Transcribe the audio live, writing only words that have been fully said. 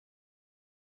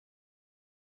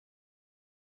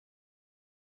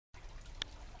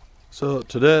So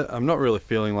today I'm not really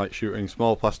feeling like shooting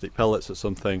small plastic pellets at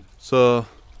something, so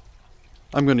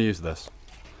I'm going to use this.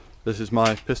 This is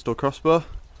my pistol crossbow.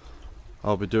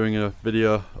 I'll be doing a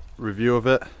video review of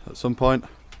it at some point,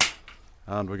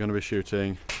 and we're going to be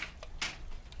shooting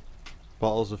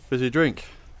bottles of fizzy drink.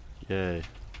 Yay.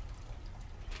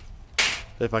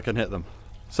 If I can hit them.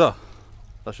 So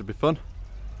that should be fun,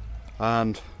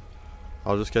 and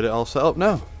I'll just get it all set up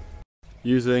now.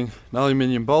 Using an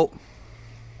aluminium bolt,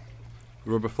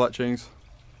 rubber fletchings,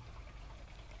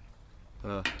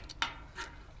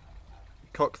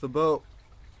 cock the bow,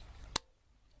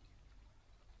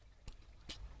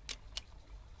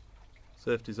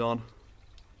 safety's on,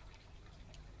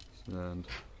 and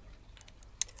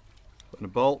putting a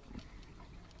bolt,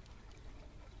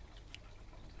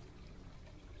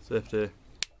 safety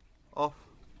off.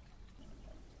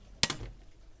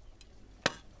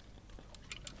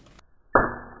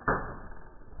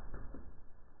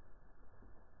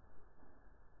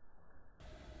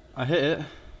 I hit it,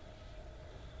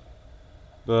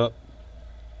 but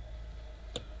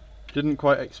didn't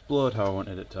quite explode how I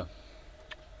wanted it to.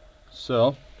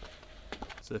 So,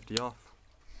 safety off.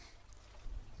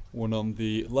 One on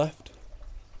the left.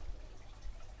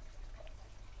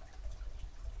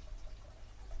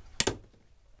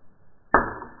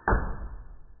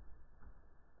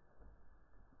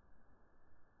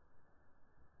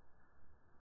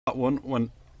 That one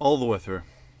went all the way through,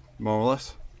 more or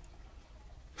less.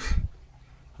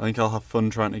 I think I'll have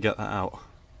fun trying to get that out.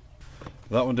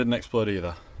 That one didn't explode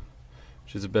either,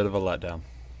 which is a bit of a letdown.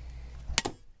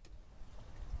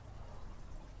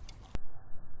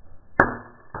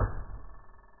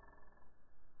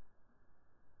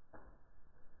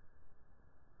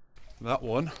 That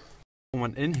one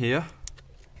went in here,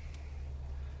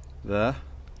 there,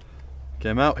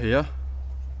 came out here,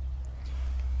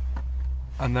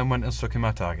 and then went and stuck in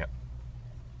my target.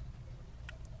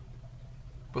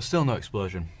 But still no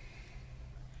explosion,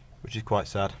 which is quite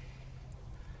sad.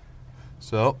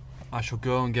 So I shall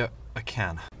go and get a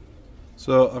can.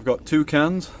 So I've got 2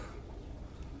 cans,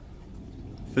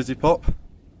 fizzy pop.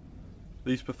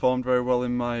 These performed very well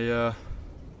in my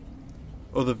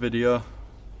other video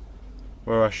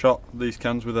where I shot these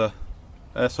cans with a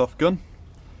airsoft gun.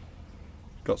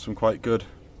 Got some quite good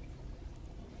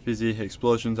fizzy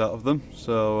explosions out of them,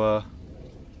 so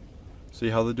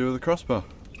see how they do with the crossbow.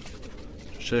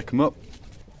 Shake them up.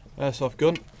 Airsoft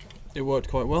gun, it worked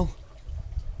quite well.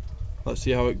 Let's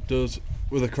see how it does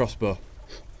with a crossbow.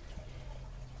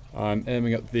 I'm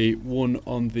aiming at the one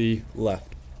on the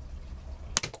left.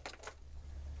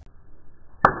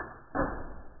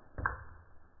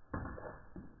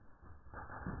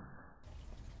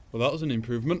 Well, that was an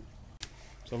improvement.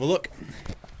 Let's have a look.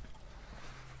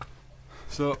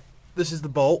 So this is the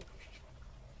bolt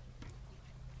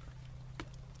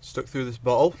stuck through this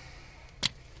bottle.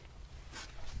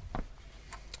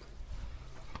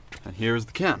 And here is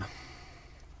the can.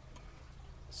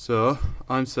 So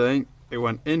I'm saying it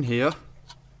went in here,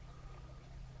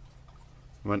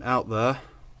 went out there,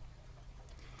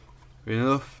 with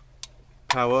enough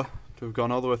power to have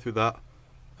gone all the way through that,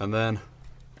 and then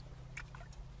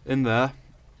in there.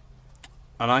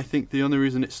 And I think the only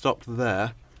reason it stopped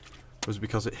there was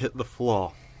because it hit the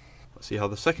floor. Let's see how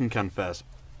the second can fares.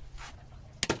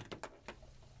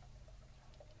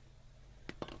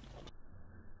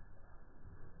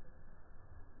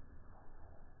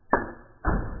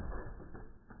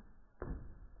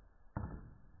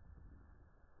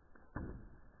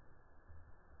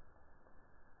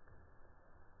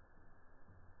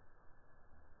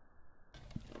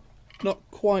 Not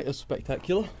quite as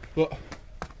spectacular, but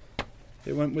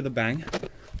it went with a bang.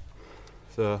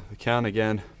 So the can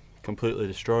again completely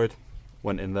destroyed,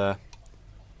 went in there,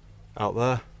 out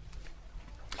there,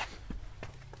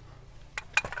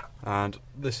 and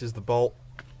this is the bolt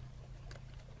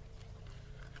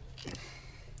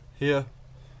here,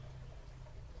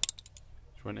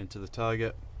 which went into the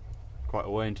target, quite a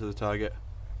way into the target.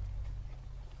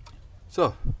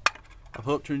 So I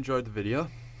hope you enjoyed the video.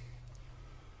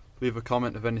 Leave a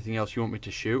comment of anything else you want me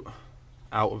to shoot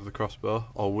out of the crossbow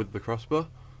or with the crossbow.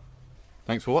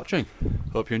 Thanks for watching.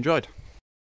 Hope you enjoyed.